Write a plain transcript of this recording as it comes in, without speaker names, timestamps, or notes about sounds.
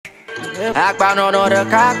Bakpa no de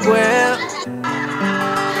kakwe.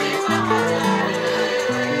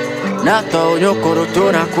 Nato nyokoro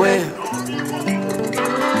tuna kwe.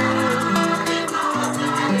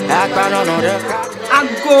 Bakpa no de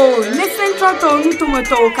Ago, le central town nu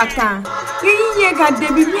tomato kata. Ye ga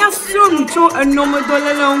debi mi asro nu cho enomo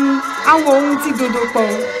dolelong awo unti dodopo.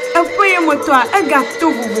 Efoye moto a ega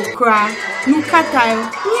to bubukra nu kata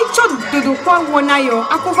ni cho dodopo wona yo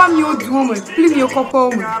akova mi oduomo pli mi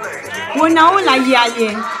okopo mo. Wona o la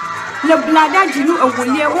yaye. Le blada jinu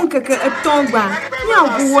awolie onkeke etongba. Ni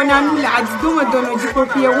awu wona nu la Adidome dono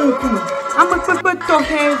jipopie onkumo. Amapepe to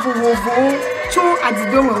he vovovo cho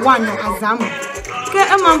Adidome wano azama. Ke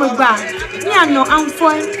amamagba ni ano amfo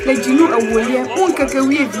le jinu awolie onkeke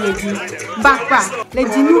wie vieji Bakpa le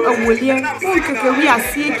jinu awolie onkeke wie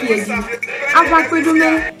asie kieji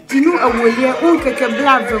Abakpedume jinu awolie onkeke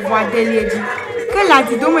blave voadelieji ke la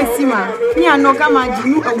Adidome sima ni ano gama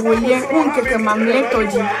jinu awolie onkeke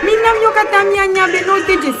mamletoji minam yokata mi anyabe no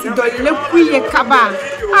deje sidole kuye kaba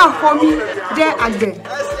ahomi de agbe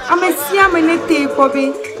amesia menete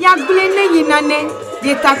kobe ya glene yinane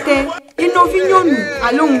yetate inovinyonu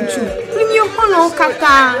alonchu primio hono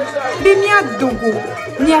kata bimia dogo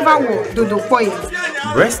never wo dodo boy.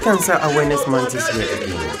 Breast Cancer Awareness Month is here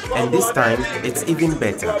again, and this time it's even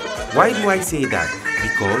better. Why do I say that?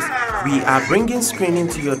 Because we are bringing screening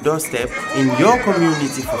to your doorstep in your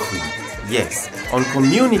community for free. Yes, on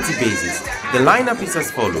community basis. The lineup is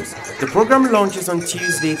as follows. The program launches on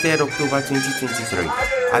Tuesday, 3rd October 2023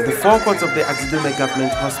 at the forecourt of the Adidome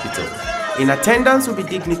Government Hospital. In attendance will be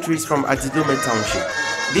dignitaries from Adidome Township.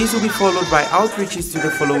 These will be followed by outreaches to the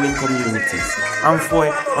following communities: Amfoy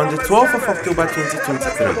on the 12th of October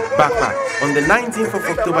 2023, Bakpa on the 19th of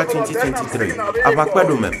October 2023, Bakpa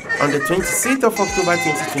on the 26th of October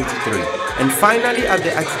 2023, and finally at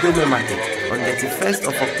the Adidome Market on the 31st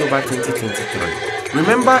of October 2023.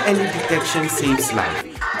 Remember, early detection saves life.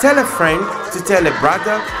 Tell a friend, to tell a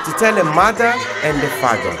brother, to tell a mother and a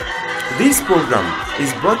father. This program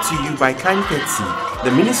is brought to you by kind courtesy,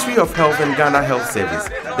 the Ministry of Health and Ghana Health Service,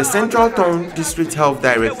 the Central Town District Health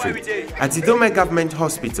Directorate, Adidome Government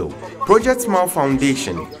Hospital, Project Smile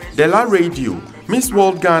Foundation, Dela Radio, Miss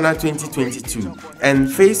World Ghana 2022,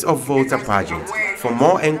 and Face of Volta Pageant. For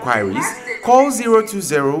more enquiries, call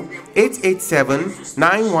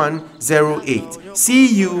 020-887-9108. See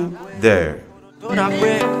you there.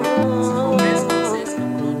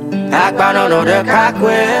 Bakpa no de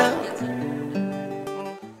kakwe.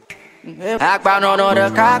 Bakpa no de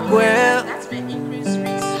kakwe.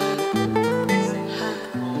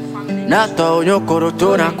 Nato nyokoro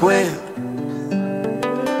tuna kwe.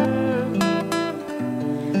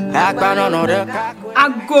 Bakpa no de kakwe.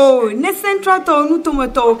 Ago, ne central town nu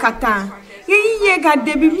tomato kata. Ye ga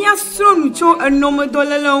debi mi asro nu cho enomo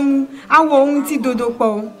dolelong awo unti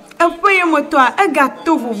dodopo. Efoye moto a ega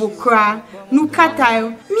to vuvukra nu kata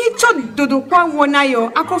mi cho dodopo wona yo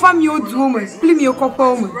akova mi oduomo pli mi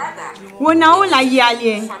okopo mo. Wona o la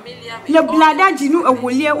yaye. Le blada jinu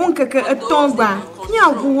awolie onkeke etongba. Ni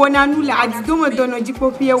awu wona nu la Adidome dono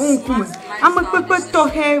jipopie onkumo. Amapepe to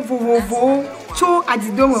he vovovo cho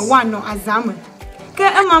Adidome wano azama. Ke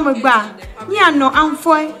amamagba ni ano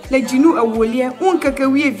amfo le jinu awolie onkeke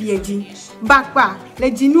wie vieji Bakpa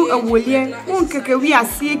le jinu awolie onkeke wie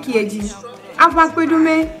asie kieji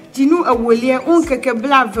Abakpedume jinu awolie onkeke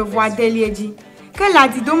blave voadelieji ke la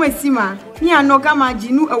Adidome sima ni ano gama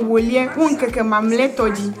jinu awolie onkeke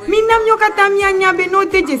mamletoji minam yokata mi anyabe no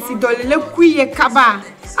deje sidole le kuye kaba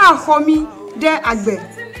ahomi de agbe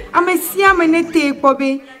amesia menete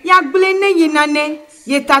kobe ya glene yinane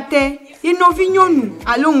yetate inovinyonu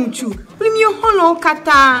alonchu primio hono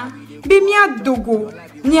kata bimia dogo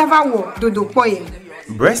never wo dodo boy.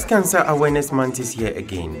 Breast Cancer Awareness Month is here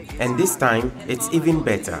again, and this time it's even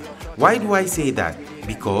better. Why do I say that?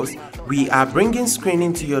 Because we are bringing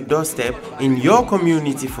screening to your doorstep in your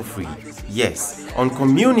community for free. Yes, on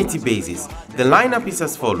community basis. The lineup is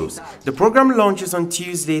as follows. The program launches on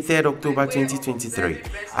Tuesday, 3rd October 2023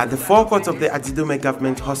 at the forecourt of the Adidome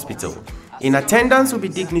Government Hospital. In attendance will be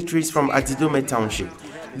dignitaries from Adidome Township.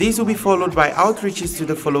 These will be followed by outreaches to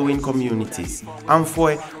the following communities: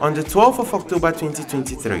 Amfoy on the 12th of October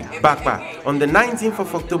 2023, Bakpa on the 19th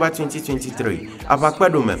of October 2023,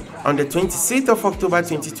 Bakpa on the 26th of October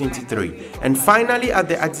 2023, and finally at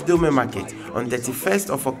the Adidome Market on the 31st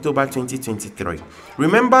of October 2023.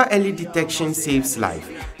 Remember, early detection saves life.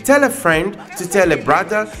 Tell a friend, to tell a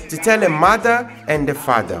brother, to tell a mother and a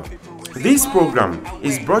father. This program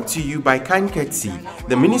is brought to you by kind courtesy,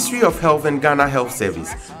 the Ministry of Health and Ghana Health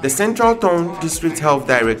Service, the Central Town District Health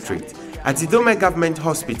Directorate, Adidome Government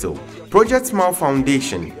Hospital, Project Smile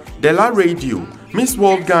Foundation, Della Radio, Miss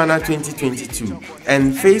World Ghana 2022,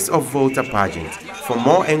 and Face of Volta Pageant. For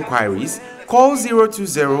more enquiries, call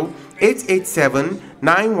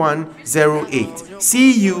 020-887-9108.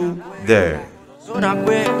 See you there.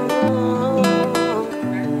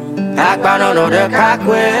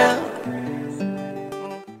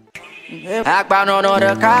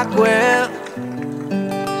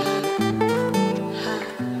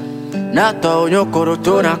 Nato nyo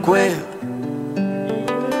korotona kwe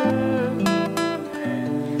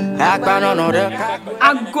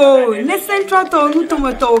Ago, ne central town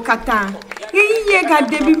tomato kata. Ye ga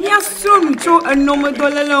debi mi asum cho enome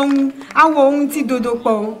dolelong awo unti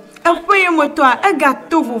dodopo. Efoye moto a ega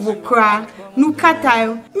tovu vokra. Nu kata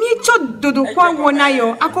mi cho dodokwa wona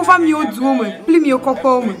yo akova mi oduome pli mi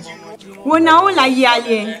okopome. Wona o la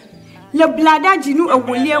yale. Le blada jinu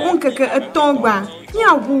awolie onkeke etongba. Ni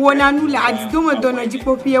awu wona nu la Adidome dono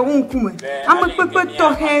jipopie onkume. Amapepe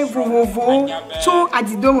tohe vovovo cho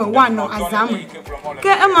Adidome wano azame. Ke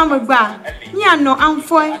emamegba ni ano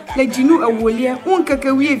amfoy le jinu awolie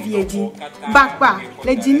onkeke wie vieji. Bakpa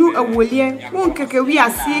le jinu awolie onkeke wie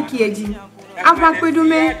asie kieji.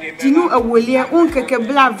 Avakpedume jinu awolie onkeke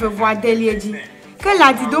bla vevo adelieji. Que la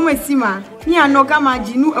Adidome sima ni anogama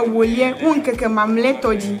jinu awolie unkeke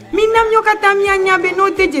mamletoji minam yokata mi anyabe no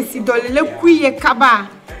deje sidolele kuye kaba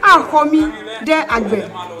ahomi de agbe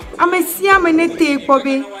amesia menete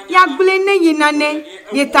pobe ya gbule ne yinane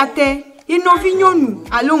yetate inovinyonu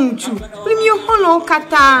alonchu primio holo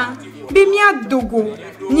kata bimia dogo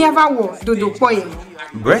ni avawo dodopoye.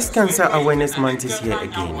 Breast Cancer Awareness Month is here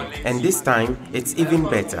again, and this time it's even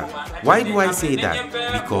better. Why do I say that?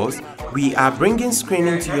 Because we are bringing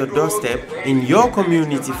screening to your doorstep in your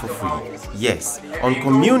community for free. Yes, on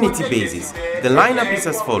community basis. The lineup is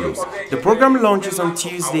as follows. The program launches on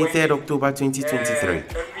Tuesday, 3rd October 2023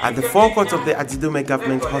 at the forecourt of the Adidome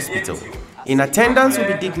Government Hospital. In attendance will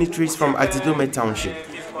be dignitaries from Adidome Township.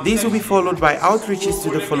 These will be followed by outreaches to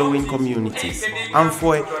the following communities: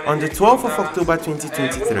 Amfoy on the 12th of October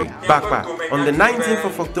 2023, Bakpa on the 19th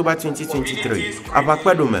of October 2023,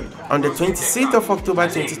 Bakpa on the 26th of October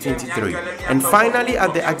 2023, and finally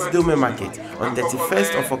at the Adidome Market on the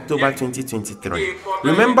 31st of October 2023.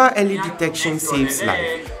 Remember, early detection saves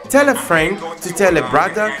life. Tell a friend, to tell a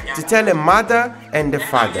brother, to tell a mother and a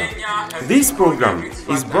father. This program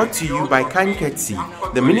is brought to you by kind courtesy,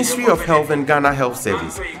 the Ministry of Health and Ghana Health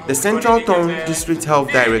Service, the Central Town District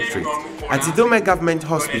Health Directorate, Adidome Government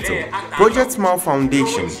Hospital, Project Smile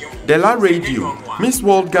Foundation, Della Radio, Miss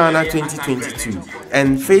World Ghana 2022,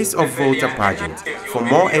 and Face of Volta Pageant. For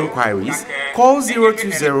more enquiries, call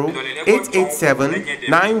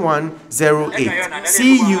 020-887-9108.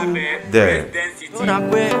 See you there.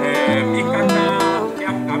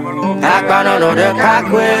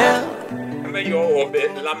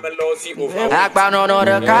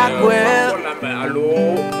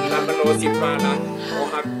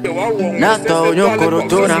 Nato nyo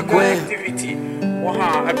korotona kwe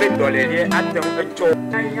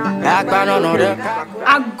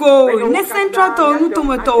Ago, ne central town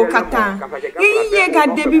tomato kata. Ye ga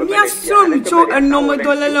debi mi asum cho enome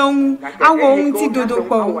dolelong awo unti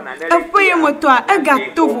dodopo. Efoye moto a ega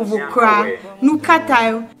tovu vokra. Nu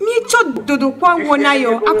kata mi cho dodokwa wona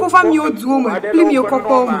yo akova mi oduome pli mi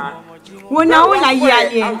okopome. Wona o la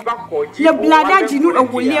yale. Le blada jinu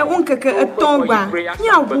awolie onkeke etongba. Ni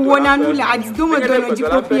awu wona nu la Adidome dono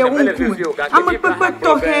jipopie onkume. Amapepe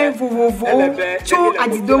tohe vovovo cho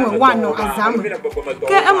Adidome wano azame.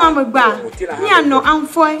 Ke emamegba ni ano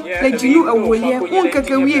amfoy le jinu awolie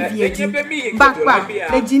onkeke wie vieji. Bakpa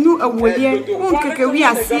le jinu awolie onkeke wie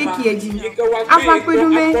asie kieji.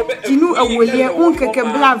 Avakpedume jinu awolie onkeke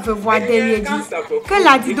bla vevo adelieji. Ke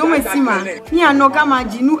la Adidome sima ni anogama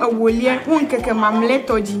jinu awolie unkeke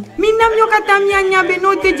mamletoji minam yokata mi anyabe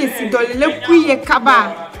no deje sidolele kuye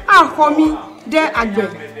kaba ahomi de agbe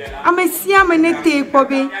amesia menete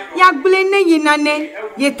pobe ya gbule ne yinane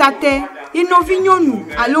yetate inovinyonu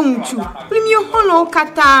alonchu primio holo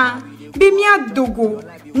kata bimia dogo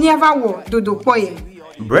ni avawo dodopoye.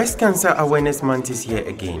 Breast Cancer Awareness Month is here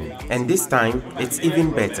again, and this time it's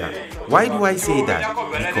even better. Why do I say that?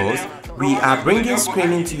 Because we are bringing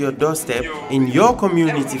screening to your doorstep in your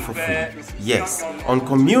community for free. Yes, on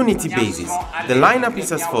community basis. The lineup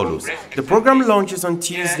is as follows. The program launches on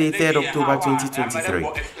Tuesday, 3rd October 2023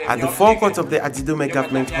 at the forecourt of the Adidome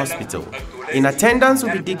Government Hospital. In attendance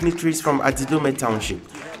will be dignitaries from Adidome Township.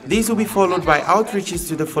 These will be followed by outreaches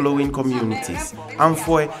to the following communities: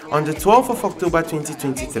 Amfoy on the 12th of October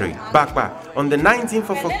 2023, Bakpa on the 19th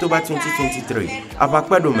of October 2023,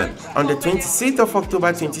 Adidome on the 26th of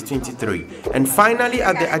October 2023, and finally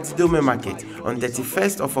at the Adidome Market on the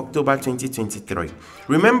 31st of October 2023.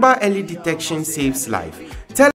 Remember, early detection saves life.